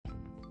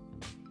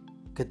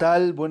¿Qué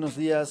tal? Buenos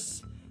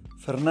días.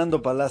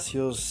 Fernando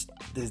Palacios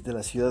desde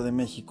la Ciudad de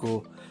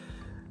México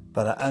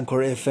para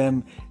Anchor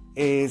FM.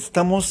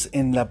 Estamos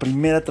en la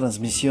primera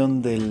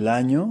transmisión del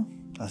año,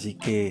 así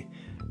que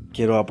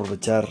quiero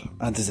aprovechar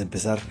antes de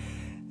empezar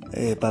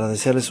para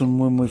desearles un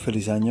muy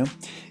feliz año.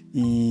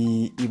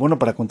 Y bueno,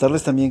 para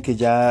contarles también que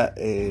ya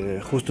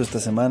justo esta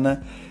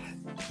semana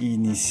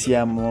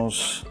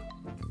iniciamos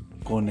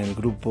con el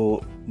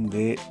grupo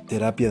de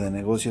terapia de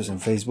negocios en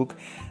Facebook,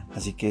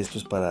 así que esto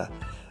es para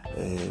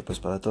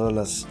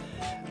todos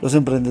los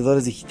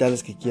emprendedores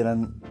digitales que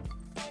quieran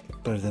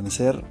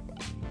pertenecer.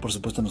 Por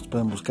supuesto nos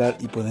pueden buscar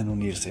y pueden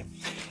unirse.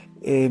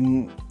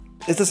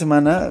 Esta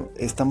semana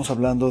estamos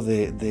hablando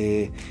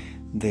de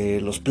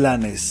los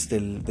planes,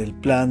 del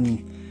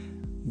plan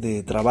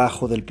de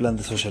trabajo, del plan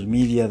de social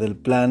media, del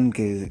plan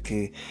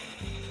de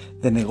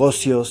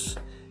negocios.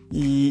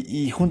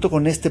 Y junto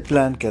con este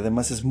plan, que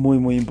además es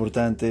muy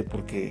importante,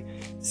 porque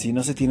si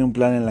no se tiene un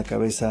plan en la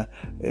cabeza,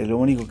 lo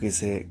único que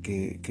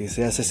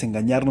se hace es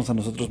engañarnos a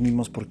nosotros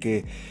mismos,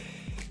 porque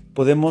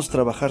podemos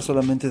trabajar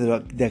solamente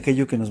de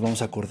aquello que nos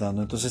vamos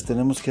acordando. Entonces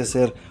tenemos que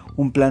hacer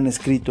un plan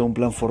escrito, un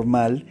plan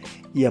formal,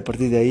 y a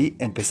partir de ahí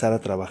empezar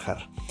a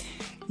trabajar.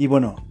 Y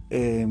bueno,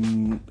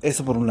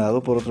 eso por un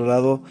lado. Por otro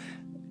lado,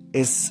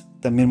 es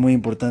también muy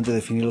importante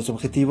definir los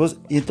objetivos,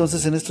 y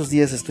entonces en estos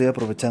días estoy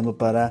aprovechando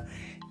para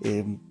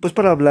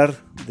para hablar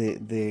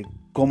de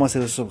cómo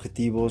hacer esos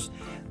objetivos,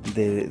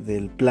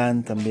 del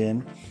plan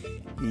también.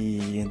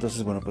 Y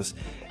entonces bueno, pues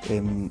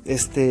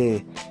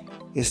este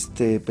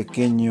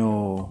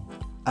pequeño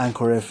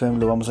Anchor FM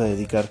lo vamos a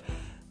dedicar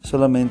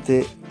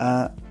solamente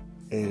a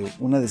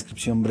una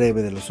descripción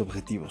breve de los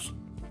objetivos.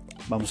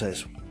 Vamos a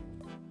eso.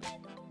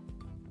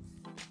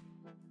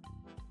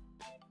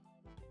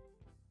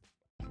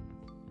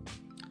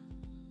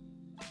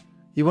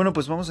 Y bueno,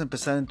 pues vamos a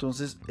empezar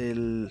entonces.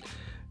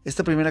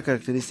 Esta primera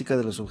característica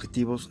de los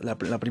objetivos, la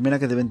primera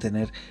que deben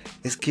tener,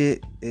 es que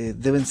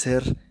deben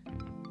ser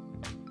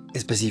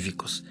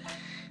específicos.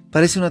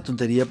 Parece una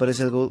tontería,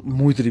 parece algo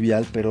muy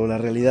trivial, pero la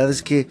realidad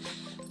es que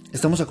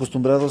estamos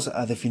acostumbrados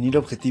a definir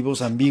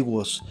objetivos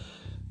ambiguos.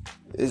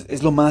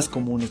 Es lo más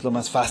común, es lo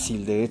más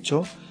fácil, de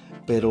hecho,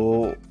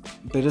 pero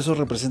eso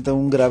representa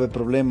un grave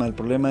problema. El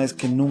problema es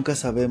que nunca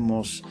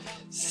sabemos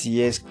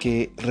si es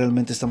que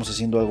realmente estamos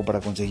haciendo algo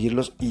para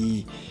conseguirlos,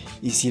 y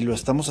si lo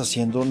estamos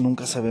haciendo,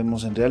 nunca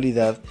sabemos en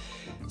realidad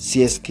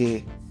si es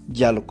que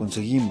ya lo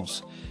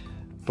conseguimos.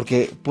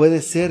 Porque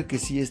puede ser que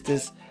sí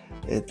estés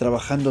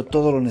trabajando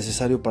todo lo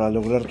necesario para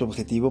lograr tu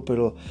objetivo,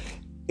 pero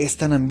es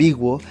tan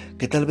ambiguo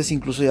que tal vez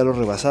incluso ya lo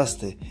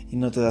rebasaste y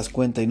no te das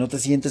cuenta, y no te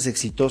sientes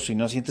exitoso, y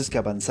no sientes que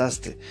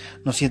avanzaste,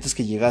 no sientes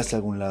que llegaste a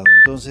algún lado.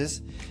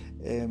 Entonces,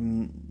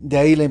 de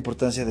ahí la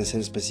importancia de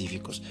ser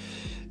específicos.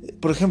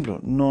 Por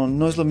ejemplo,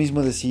 no es lo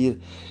mismo decir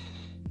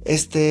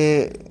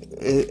este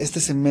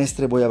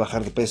semestre voy a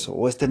bajar de peso,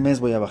 o este mes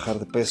voy a bajar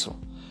de peso,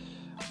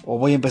 o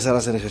voy a empezar a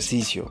hacer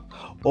ejercicio,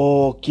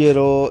 o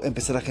quiero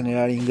empezar a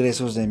generar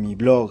ingresos de mi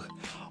blog,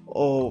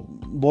 o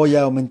voy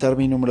a aumentar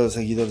mi número de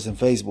seguidores en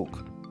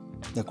Facebook.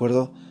 ¿De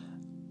acuerdo?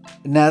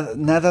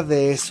 Nada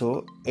de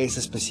eso es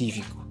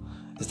específico.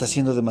 Está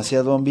siendo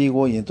demasiado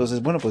ambiguo, y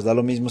entonces, bueno, pues da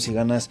lo mismo si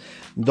ganas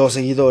 2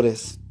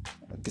 seguidores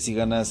que si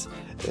ganas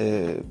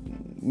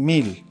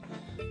 1000,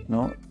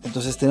 ¿no?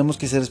 Entonces tenemos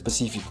que ser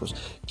específicos.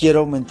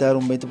 Quiero aumentar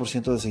un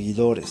 20% de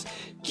seguidores.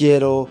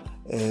 Quiero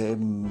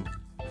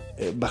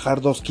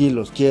bajar 2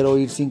 kilos. Quiero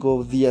ir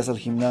 5 días al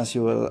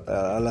gimnasio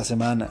a la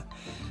semana.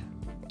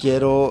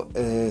 Quiero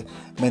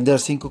vender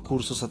 5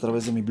 cursos a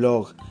través de mi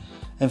blog.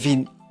 En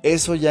fin,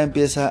 eso ya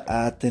empieza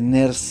a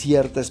tener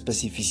cierta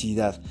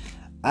especificidad.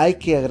 Hay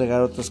que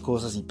agregar otras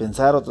cosas y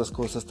pensar otras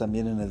cosas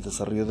también en el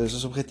desarrollo de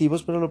esos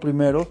objetivos, pero lo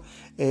primero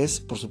es,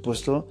 por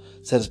supuesto,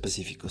 ser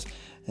específicos.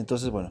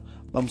 Entonces, bueno,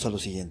 vamos a lo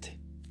siguiente.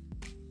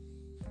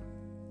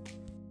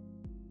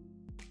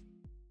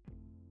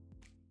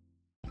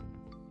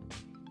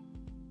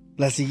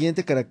 La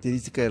siguiente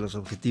característica de los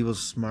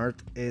objetivos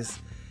SMART es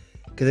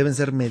que deben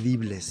ser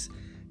medibles.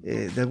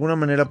 De alguna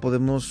manera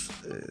podemos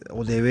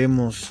o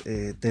debemos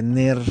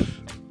tener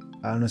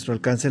a nuestro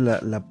alcance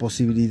la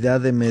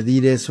posibilidad de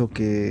medir eso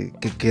que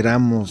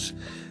queramos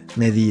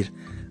medir.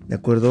 ¿De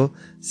acuerdo?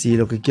 Si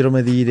lo que quiero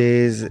medir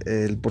es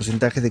el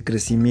porcentaje de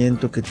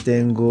crecimiento que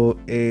tengo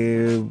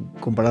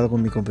comparado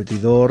con mi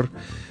competidor,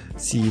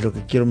 si lo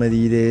que quiero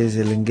medir es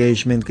el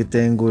engagement que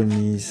tengo en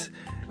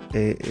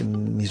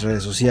mis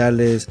redes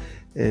sociales,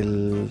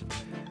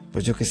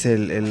 pues yo qué sé,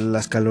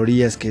 las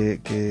calorías que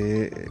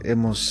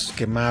hemos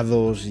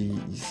quemado, y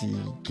si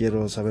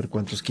quiero saber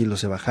cuántos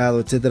kilos he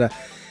bajado, etcétera,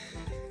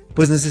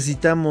 pues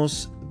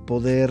necesitamos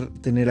poder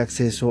tener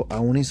acceso a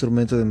un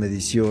instrumento de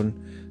medición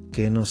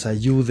que nos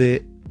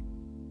ayude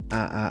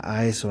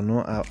a eso,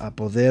 ¿no? A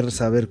poder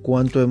saber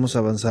cuánto hemos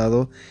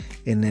avanzado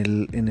en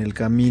el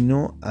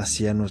camino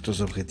hacia nuestros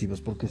objetivos,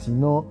 porque si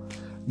no,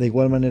 de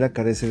igual manera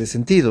carece de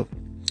sentido.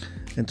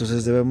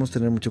 Entonces debemos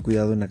tener mucho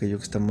cuidado en aquello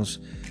que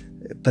estamos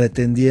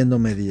pretendiendo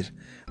medir,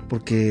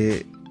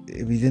 porque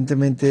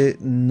evidentemente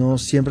no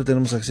siempre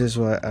tenemos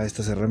acceso a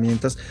estas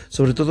herramientas,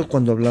 sobre todo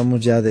cuando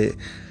hablamos ya de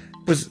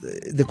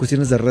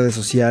cuestiones de redes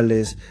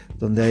sociales,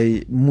 donde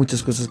hay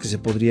muchas cosas que se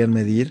podrían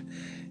medir.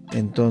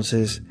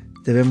 Entonces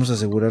debemos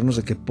asegurarnos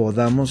de que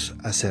podamos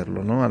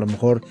hacerlo, ¿no? A lo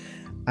mejor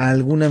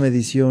alguna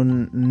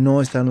medición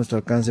no está a nuestro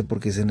alcance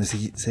porque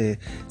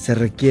se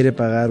requiere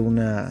pagar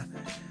alguna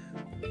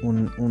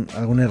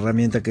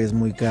herramienta que es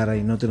muy cara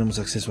y no tenemos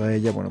acceso a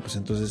ella. Bueno, pues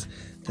entonces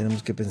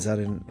tenemos que pensar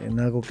en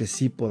algo que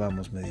sí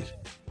podamos medir.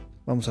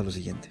 Vamos a lo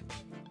siguiente.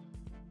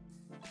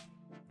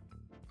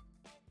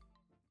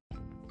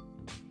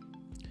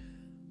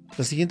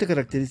 La siguiente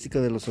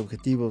característica de los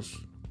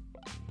objetivos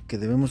que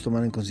debemos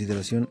tomar en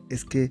consideración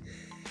es que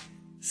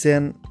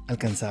sean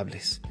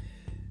alcanzables.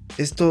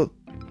 Esto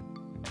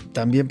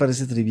también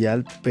parece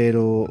trivial,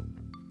 pero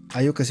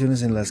hay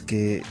ocasiones en las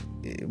que,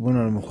 a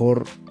lo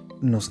mejor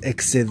nos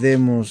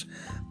excedemos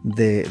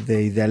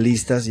de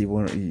idealistas y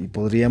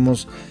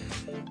podríamos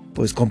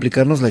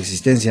complicarnos la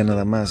existencia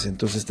nada más.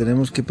 Entonces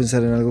tenemos que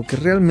pensar en algo que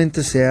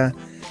realmente sea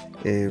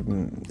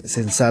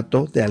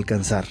sensato de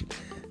alcanzar,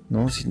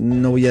 ¿no?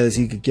 No voy a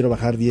decir que quiero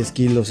bajar 10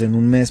 kilos en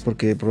un mes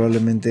porque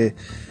probablemente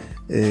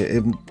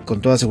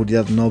con toda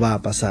seguridad no va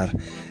a pasar.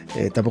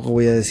 Tampoco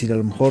voy a decir a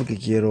lo mejor que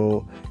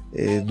quiero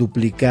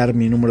duplicar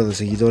mi número de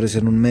seguidores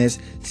en un mes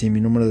si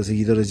mi número de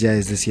seguidores ya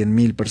es de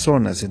 100,000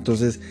 personas.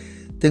 Entonces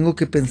tengo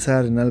que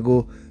pensar en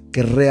algo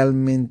que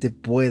realmente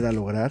pueda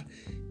lograr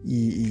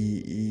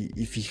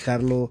y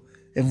fijarlo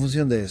en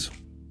función de eso.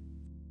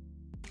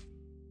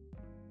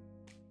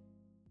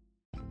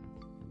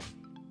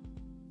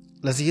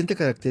 La siguiente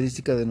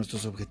característica de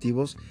nuestros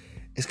objetivos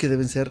es que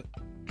deben ser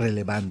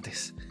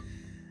relevantes.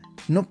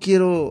 No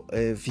quiero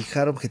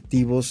fijar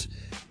objetivos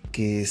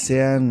que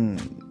sean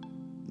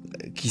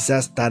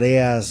quizás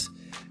tareas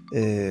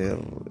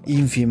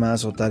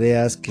ínfimas o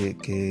tareas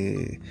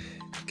que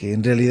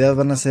en realidad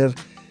van a ser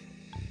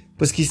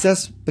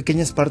quizás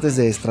pequeñas partes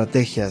de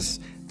estrategias.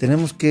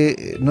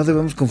 No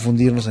debemos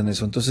confundirnos en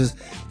eso. Entonces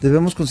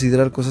debemos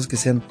considerar cosas que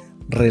sean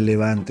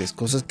relevantes,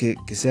 cosas que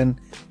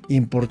sean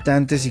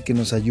importantes y que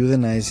nos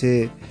ayuden a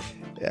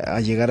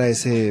llegar a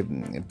ese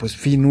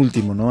fin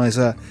último, ¿no? A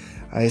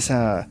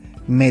esa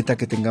meta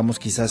que tengamos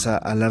quizás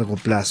a largo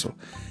plazo.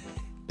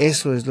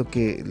 Eso es lo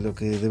que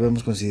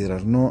debemos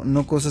considerar,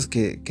 no cosas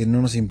que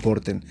no nos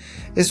importen.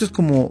 Eso es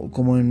como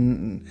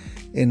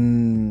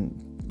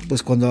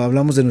cuando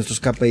hablamos de nuestros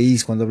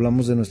KPIs, cuando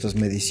hablamos de nuestras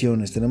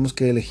mediciones. Tenemos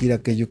que elegir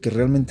aquello que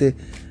realmente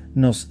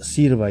nos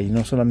sirva y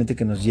no solamente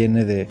que nos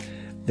llene de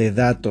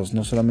datos,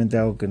 no solamente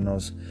algo que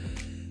nos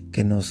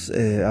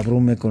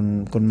abrume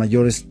con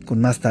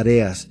más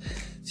tareas,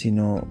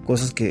 sino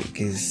cosas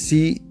que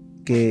sí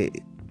que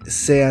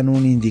sean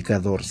un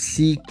indicador,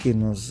 sí que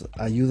nos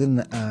ayuden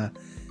a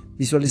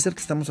visualizar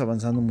que estamos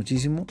avanzando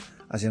muchísimo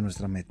hacia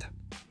nuestra meta.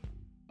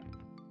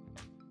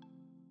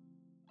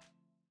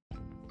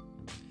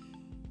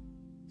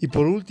 Y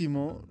por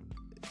último,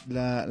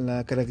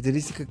 la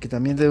característica que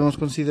también debemos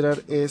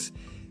considerar es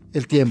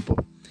el tiempo.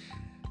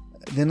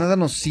 De nada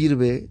nos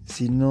sirve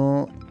si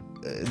no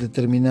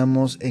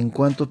determinamos en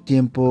cuánto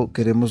tiempo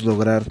queremos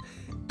lograr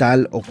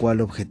tal o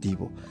cual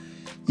objetivo.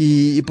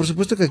 Y por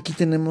supuesto que aquí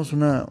tenemos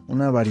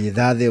una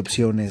variedad de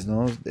opciones,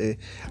 ¿no?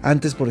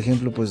 Antes, por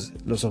ejemplo,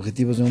 los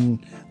objetivos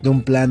de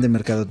un plan de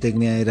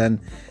mercadotecnia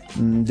eran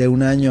de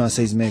 1 año a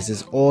 6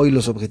 meses. Hoy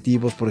los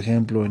objetivos, por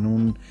ejemplo, en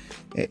un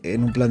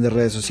plan de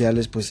redes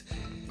sociales,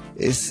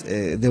 es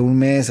de 1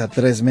 mes a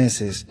 3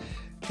 meses.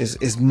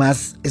 Es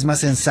más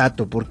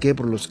sensato. ¿Por qué?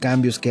 Por los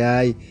cambios que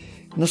hay,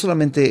 no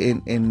solamente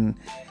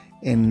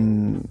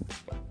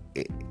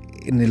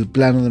en el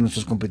plano de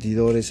nuestros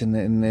competidores,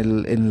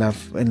 en la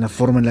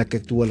forma en la que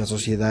actúa la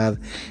sociedad,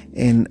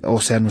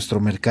 nuestro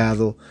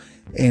mercado,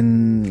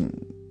 en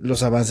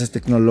los avances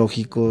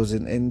tecnológicos,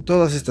 en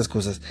todas estas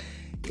cosas.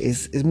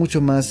 Es mucho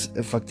más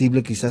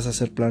factible quizás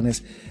hacer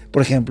planes,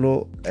 por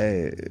ejemplo,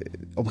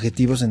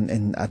 objetivos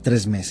a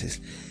 3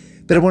 meses.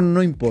 Pero bueno,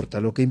 no importa.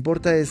 Lo que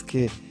importa es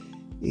que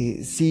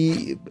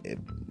sí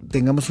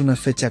tengamos una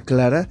fecha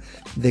clara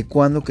de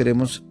cuándo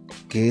queremos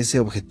que ese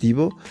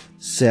objetivo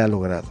sea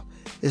logrado.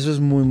 Eso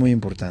es muy muy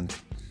importante,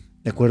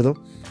 ¿de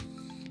acuerdo?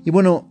 Y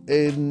bueno,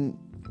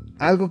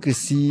 algo que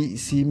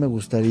sí me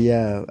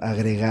gustaría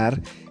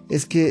agregar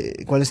es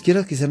que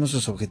cualesquiera que sean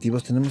nuestros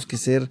objetivos, tenemos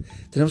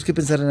que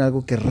pensar en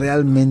algo que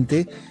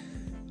realmente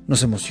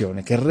nos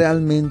emocione, que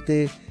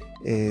realmente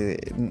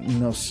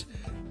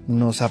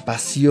nos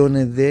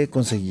apasione de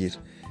conseguir,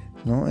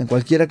 ¿no? En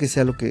cualquiera que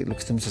sea lo que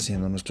estemos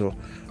haciendo, nuestro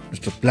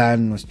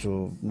plan,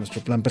 nuestro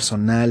plan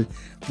personal,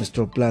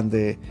 nuestro plan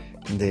de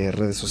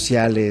redes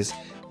sociales,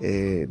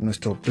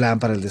 nuestro plan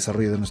para el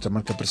desarrollo de nuestra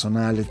marca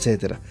personal,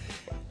 etc.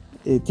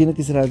 Tiene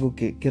que ser algo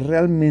que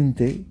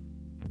realmente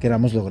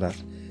queramos lograr,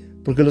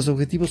 porque los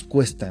objetivos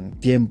cuestan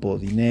tiempo,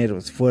 dinero,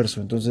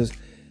 esfuerzo. Entonces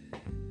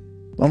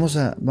vamos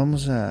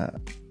a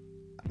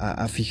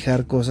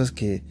fijar cosas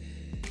que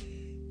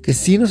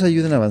sí nos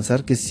ayuden a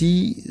avanzar, que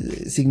sí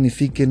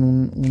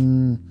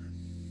signifiquen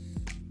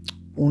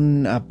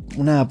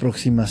una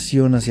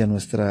aproximación hacia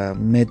nuestra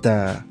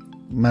meta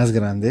más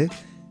grande,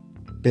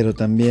 pero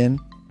también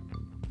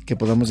que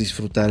podamos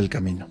disfrutar el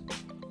camino.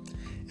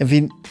 En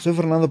fin, soy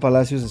Fernando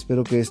Palacios,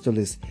 espero que esto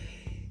les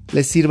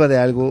sirva de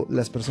algo.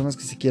 Las personas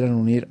que se quieran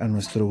unir a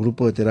nuestro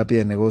grupo de terapia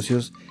de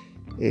negocios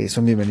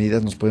son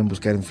bienvenidas, nos pueden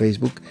buscar en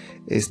Facebook.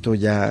 Esto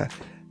ya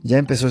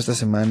empezó esta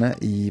semana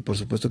y por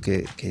supuesto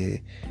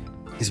que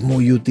es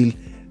muy útil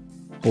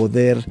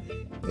poder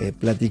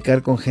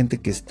platicar con gente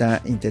que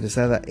está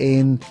interesada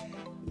en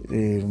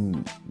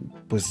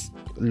pues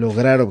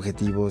lograr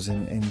objetivos,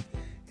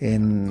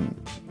 en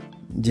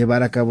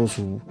llevar a cabo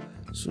su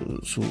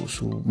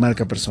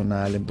marca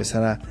personal,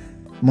 empezar a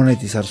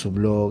monetizar su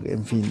blog,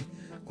 en fin,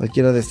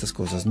 cualquiera de estas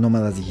cosas,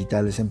 nómadas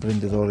digitales,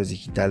 emprendedores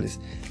digitales,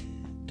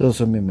 todos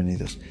son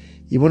bienvenidos.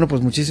 Y bueno,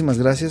 pues muchísimas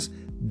gracias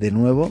de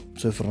nuevo,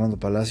 soy Fernando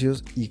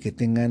Palacios y que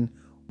tengan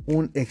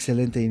un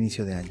excelente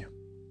inicio de año.